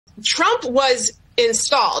Trump was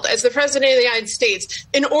installed as the president of the United States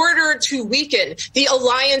in order to weaken the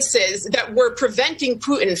alliances that were preventing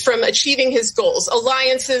Putin from achieving his goals.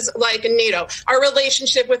 Alliances like NATO, our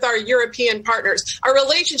relationship with our European partners, our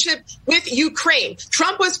relationship with Ukraine.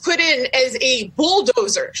 Trump was put in as a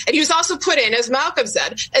bulldozer, and he was also put in, as Malcolm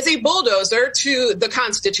said, as a bulldozer to the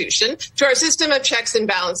Constitution, to our system of checks and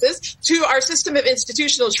balances, to our system of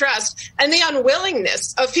institutional trust, and the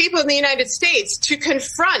unwillingness of people in the United States to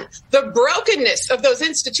confront the brokenness of those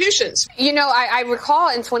institutions. You know, I recall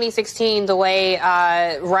in 2016 the way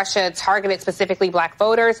Russia targeted specifically black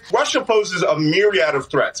voters. Russia poses a myriad of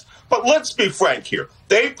threats, but let's be frank here.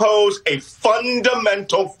 They pose a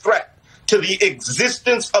fundamental threat to the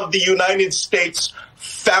existence of the United States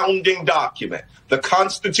founding document, the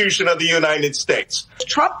Constitution of the United States.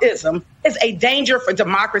 Trumpism is a danger for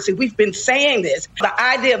democracy. We've been saying this. The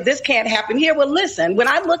idea of this can't happen here. Well, listen, when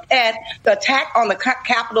I look at the attack on the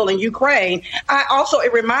Capitol in Ukraine,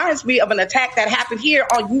 it reminds me of an attack that happened here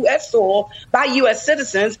on U.S. soil by U.S.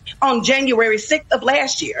 citizens on January 6th of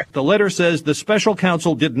last year. The letter says the special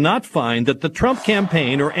counsel did not find that the Trump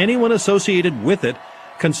campaign or anyone associated with it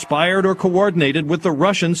conspired or coordinated with the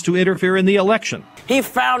Russians to interfere in the election. He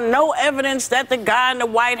found no evidence that the guy in the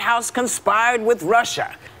White House conspired with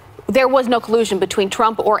Russia. There was no collusion between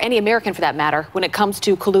Trump or any American, for that matter, when it comes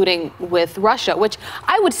to colluding with Russia, which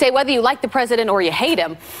I would say, whether you like the president or you hate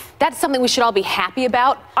him, that's something we should all be happy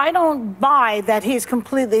about. I don't buy that he's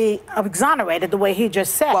completely exonerated the way he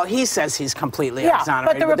just said. Well, he says he's completely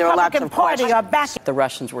exonerated. But the Republican Party are back. The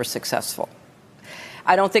Russians were successful.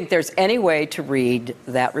 I don't think there's any way to read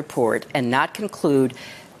that report and not conclude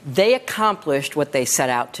they accomplished what they set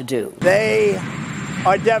out to do. They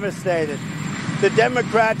are devastated. The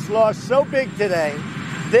Democrats lost so big today.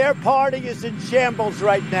 Their party is in shambles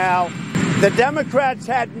right now. The Democrats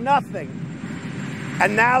had nothing,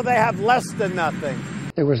 and now they have less than nothing.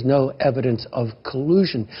 There was no evidence of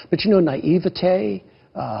collusion. But, you know, naivete,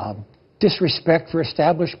 disrespect for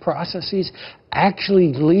established processes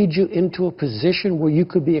actually lead you into a position where you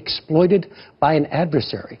could be exploited by an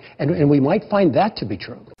adversary. And we might find that to be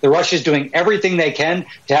true. The Russians doing everything they can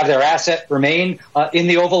to have their asset remain in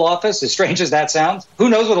the Oval Office, as strange as that sounds. Who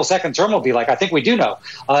knows what a second term will be like? I think we do know.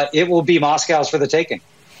 It will be Moscow's for the taking.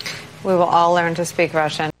 We will all learn to speak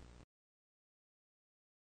Russian.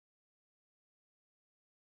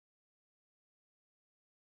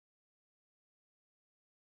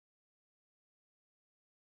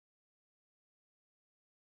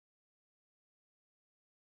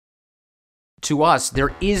 To us,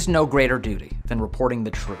 there is no greater duty than reporting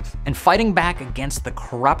the truth and fighting back against the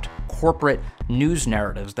corrupt corporate news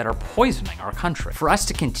narratives that are poisoning our country. For us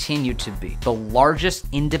to continue to be the largest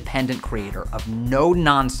independent creator of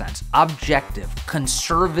no-nonsense, objective,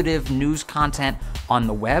 conservative news content on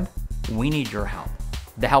the web, we need your help.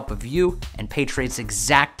 The help of you and patriots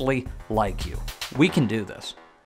exactly like you. We can do this.